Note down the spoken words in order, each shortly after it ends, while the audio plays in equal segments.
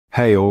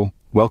Hey all,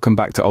 welcome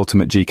back to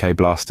Ultimate GK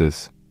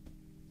Blasters.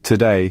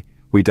 Today,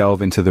 we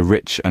delve into the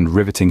rich and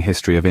riveting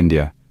history of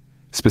India,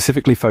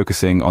 specifically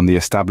focusing on the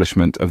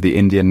establishment of the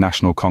Indian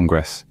National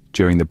Congress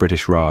during the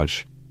British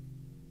Raj.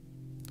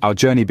 Our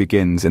journey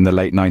begins in the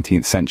late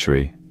 19th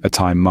century, a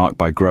time marked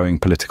by growing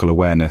political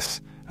awareness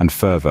and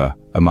fervor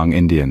among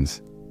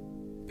Indians.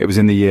 It was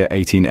in the year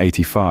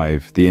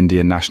 1885 the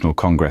Indian National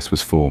Congress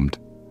was formed.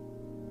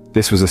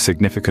 This was a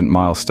significant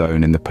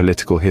milestone in the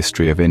political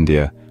history of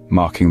India,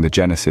 marking the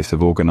genesis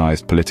of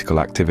organized political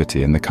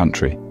activity in the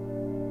country.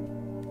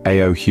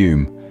 A.O.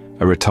 Hume,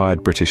 a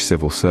retired British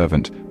civil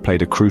servant,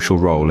 played a crucial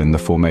role in the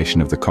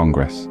formation of the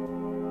Congress.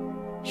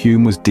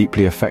 Hume was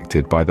deeply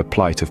affected by the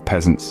plight of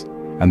peasants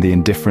and the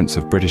indifference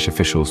of British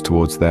officials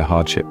towards their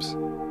hardships.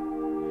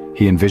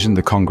 He envisioned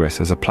the Congress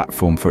as a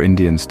platform for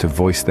Indians to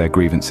voice their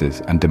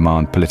grievances and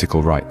demand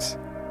political rights.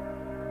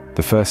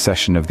 The first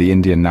session of the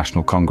Indian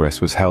National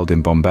Congress was held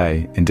in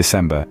Bombay in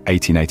December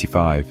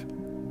 1885.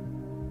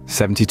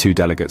 72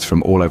 delegates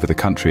from all over the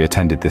country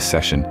attended this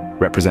session,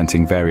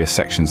 representing various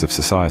sections of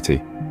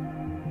society.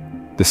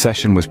 The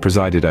session was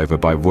presided over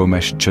by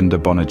Womesh Chunder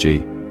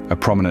Banerjee, a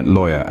prominent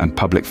lawyer and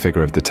public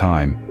figure of the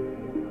time.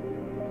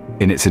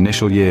 In its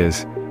initial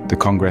years, the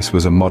Congress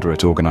was a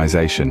moderate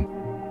organization.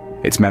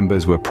 Its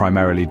members were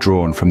primarily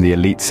drawn from the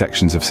elite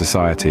sections of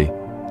society: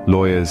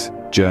 lawyers,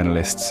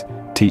 journalists,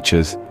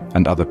 teachers,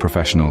 and other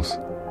professionals.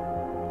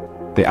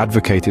 They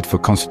advocated for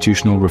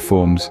constitutional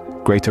reforms,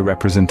 greater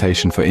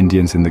representation for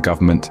Indians in the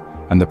government,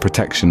 and the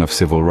protection of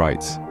civil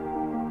rights.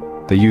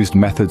 They used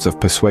methods of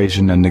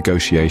persuasion and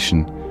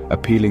negotiation,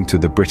 appealing to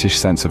the British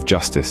sense of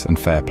justice and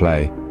fair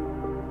play.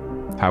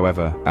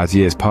 However, as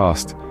years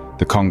passed,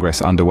 the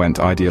Congress underwent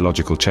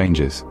ideological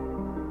changes.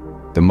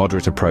 The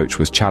moderate approach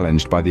was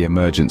challenged by the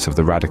emergence of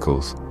the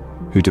radicals,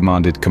 who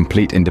demanded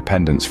complete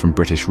independence from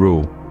British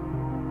rule.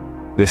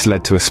 This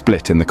led to a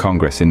split in the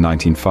Congress in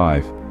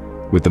 1905,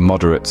 with the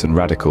moderates and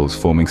radicals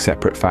forming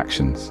separate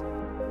factions.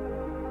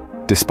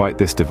 Despite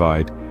this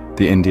divide,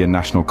 the Indian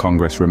National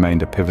Congress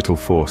remained a pivotal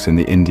force in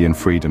the Indian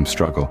freedom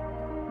struggle.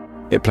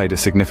 It played a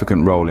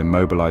significant role in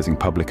mobilizing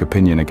public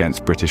opinion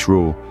against British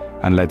rule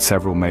and led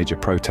several major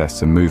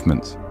protests and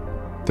movements.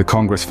 The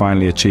Congress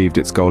finally achieved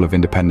its goal of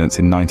independence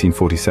in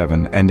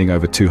 1947, ending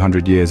over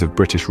 200 years of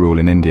British rule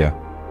in India.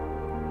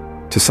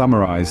 To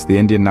summarize, the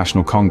Indian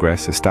National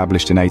Congress,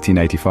 established in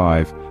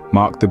 1885,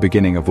 marked the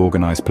beginning of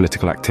organized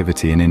political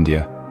activity in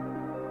India.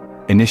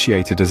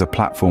 Initiated as a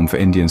platform for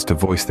Indians to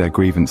voice their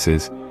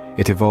grievances,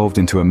 it evolved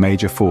into a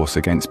major force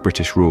against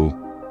British rule,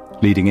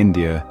 leading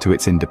India to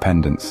its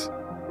independence.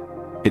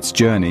 Its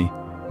journey,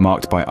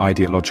 marked by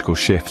ideological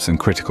shifts and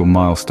critical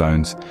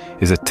milestones,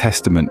 is a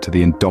testament to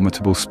the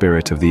indomitable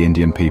spirit of the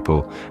Indian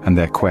people and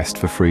their quest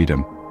for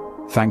freedom.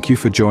 Thank you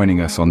for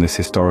joining us on this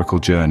historical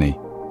journey.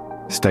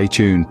 Stay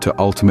tuned to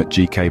Ultimate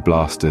GK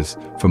Blasters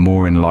for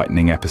more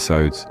enlightening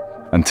episodes.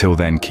 Until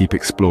then, keep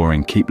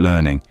exploring, keep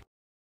learning,